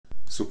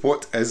So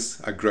what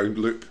is a ground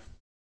loop?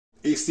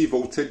 AC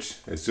voltage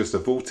is just a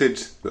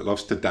voltage that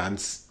loves to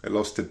dance. It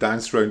loves to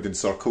dance round in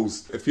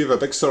circles. If you have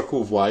a big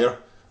circle of wire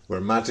where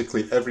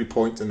magically every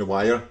point in the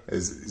wire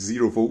is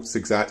 0 volts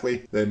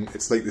exactly, then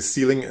it's like the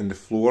ceiling and the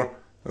floor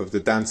of the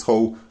dance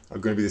hall are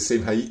going to be the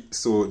same height,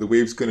 so the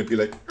wave's going to be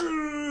like,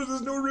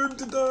 there's no room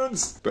to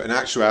dance. But in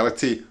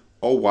actuality,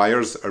 all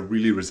wires are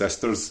really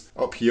resistors.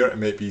 Up here it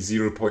might be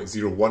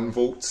 0.01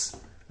 volts,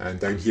 and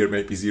down here it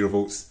might be 0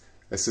 volts.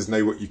 This is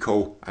now what you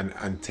call an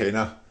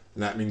antenna,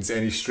 and that means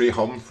any stray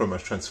hum from a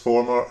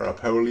transformer or a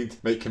power lead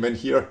might come in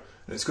here,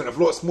 and it's going to have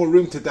lots more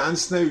room to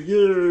dance now.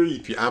 Yay!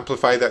 If you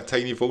amplify that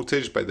tiny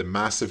voltage by the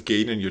massive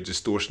gain in your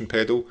distortion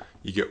pedal,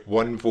 you get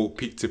 1 volt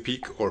peak to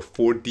peak, or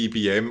 4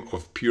 dBm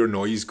of pure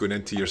noise going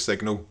into your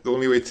signal. The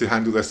only way to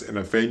handle this in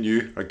a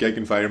venue or gig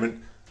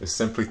environment is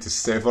simply to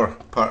sever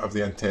part of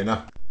the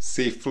antenna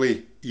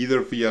safely,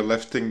 either via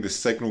lifting the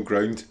signal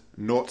ground,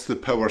 not the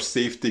power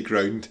safety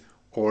ground,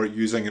 or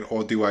using an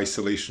audio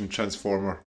isolation transformer.